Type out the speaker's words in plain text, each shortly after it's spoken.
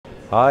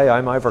Hi,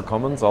 I'm Ivor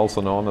Cummins,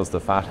 also known as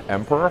the Fat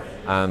Emperor,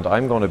 and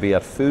I'm going to be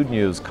at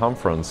FoodNews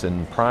conference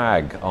in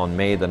Prague on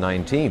May the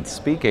 19th,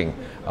 speaking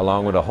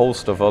along with a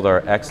host of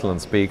other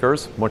excellent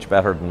speakers, much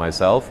better than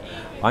myself.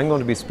 I'm going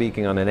to be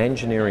speaking on an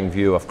engineering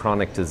view of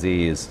chronic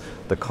disease,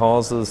 the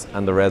causes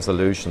and the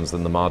resolutions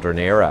in the modern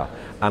era.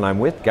 And I'm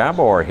with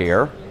Gabor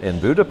here in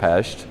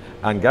Budapest,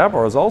 and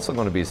Gabor is also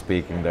going to be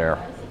speaking there.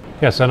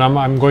 Yes, and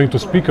I'm going to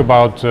speak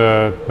about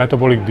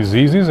metabolic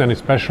diseases, and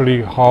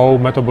especially how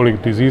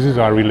metabolic diseases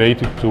are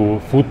related to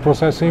food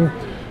processing,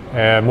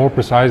 more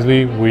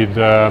precisely with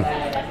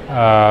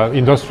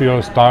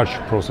industrial starch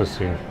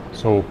processing.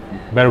 So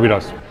bear with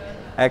us.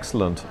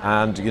 Excellent.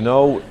 And you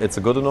know, it's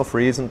a good enough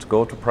reason to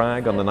go to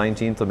Prague on the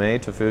 19th of May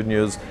to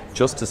FoodNews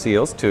just to see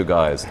us two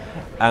guys.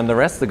 And the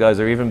rest of the guys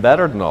are even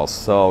better than us,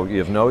 so you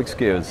have no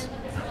excuse.